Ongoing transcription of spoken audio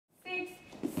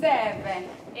7,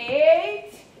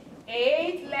 8,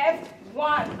 8, left,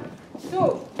 1,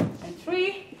 2, and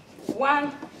 3,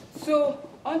 1, 2,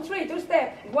 on 3, 2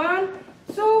 step, 1,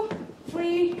 2,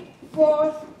 3,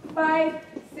 4, 5,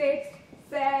 6,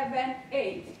 7,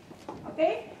 8.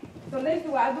 Okay? So let's do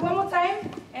it. I'll do one more time,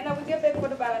 and I will get back for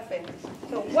the balance set.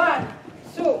 So 1,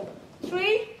 2,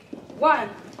 3, 1,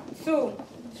 2,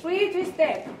 3, 3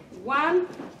 step. 1,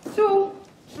 2,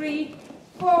 3,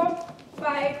 4,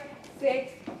 5,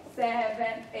 6,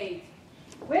 7, 8.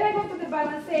 When I go to the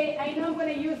balance set, I know I'm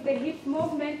going to use the hips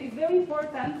movement. It's very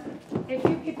important if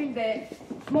you're keeping the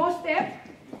small step,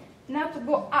 not to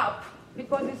go up.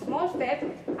 Because the small step,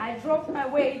 I drop my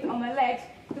weight on my legs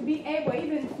to be able,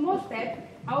 even small step,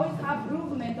 I always have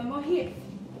movement on my hips.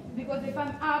 Because if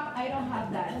I'm up, I don't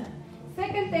have that.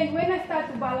 Second thing, when I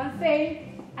start to balance,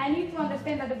 I need to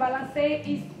understand that the balance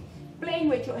is playing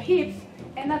with your hips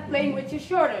and not playing with your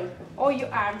shoulders or your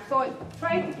arms. So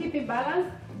try to keep in balance.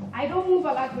 I don't move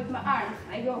a lot with my arms.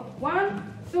 I go 1,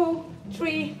 2,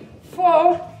 3,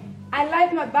 4. I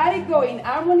like my body go in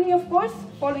harmony, of course,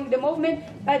 following the movement,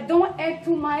 but don't add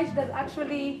too much that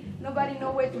actually nobody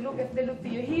knows where to look, if they look to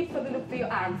your hips or they look to your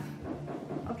arms.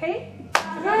 Okay?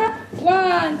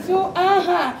 1, 2,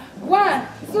 1,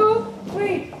 2,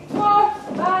 3, 4,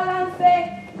 balance,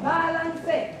 balance.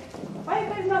 Why are you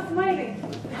guys not smiling?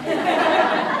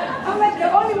 I'm like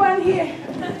the only one here.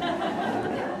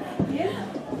 Yes?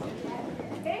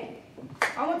 Okay?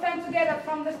 One more time together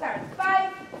from the start.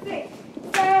 5, 6,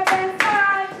 7,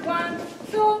 5, 1,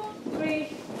 2, 3,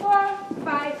 4,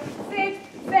 5, 6,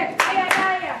 7.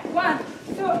 1,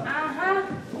 2,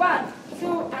 1, 2,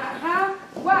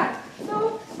 1,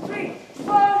 2, 3,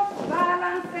 4,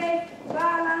 balance,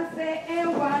 balance, and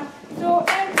 1, 2,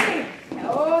 and 3.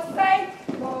 Go side,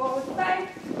 go side,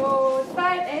 go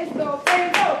side, and stop,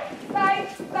 and go. Side,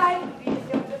 side. This is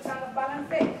your kind of balance.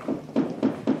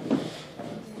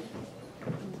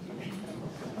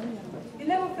 You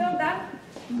never felt that?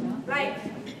 Like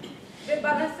the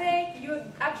balance, you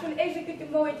actually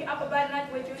execute more with your upper body,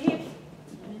 not with your hips.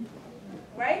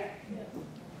 Right?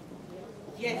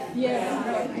 Yes. Yes.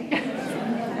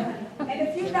 And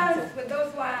if you dance with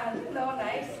those ones, you know,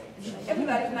 nice.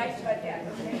 Everybody's nice but that,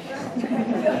 okay?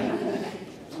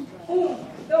 1,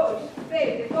 2,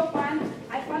 3. The top one,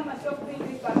 I found myself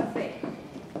doing this balance.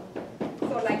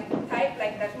 So like type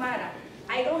like that matter.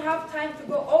 I don't have time to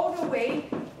go all the way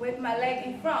with my leg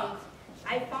in front.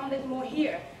 I found it more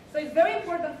here. So it's very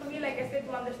important for me, like I said,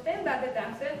 to understand that the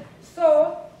dancer.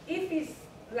 So if it's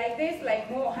like this, like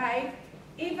more high,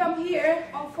 if I'm here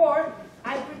on 4,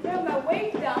 I prepare my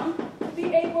weight down to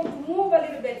be able to move a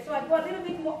little bit. So I go a little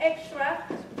bit more extra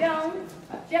down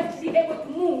just to be able to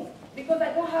move because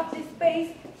I don't have this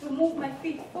space to move my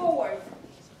feet forward.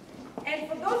 And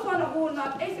for those ones who will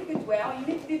not execute well, you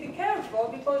need to be careful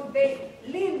because they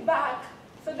lean back,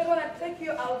 so they're going to take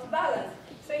you out of balance.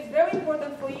 So it's very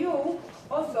important for you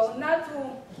also not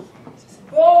to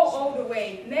go all the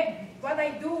way. Next, what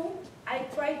I do, I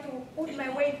try to put my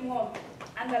weight more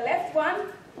on the left one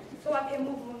so I can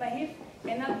move with my hips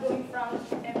and not go in front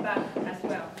and back as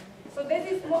well. So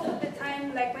this is most of the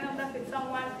time, like when I'm dancing with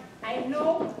someone, I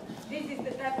know this is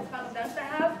the type of kind of dance I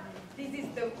have. This is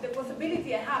the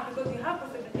possibility I have because you have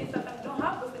possibilities, sometimes you don't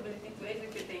have possibility to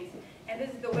execute things. And this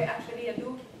is the way actually I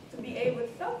do to be able to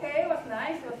say, okay, it was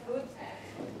nice, it was good.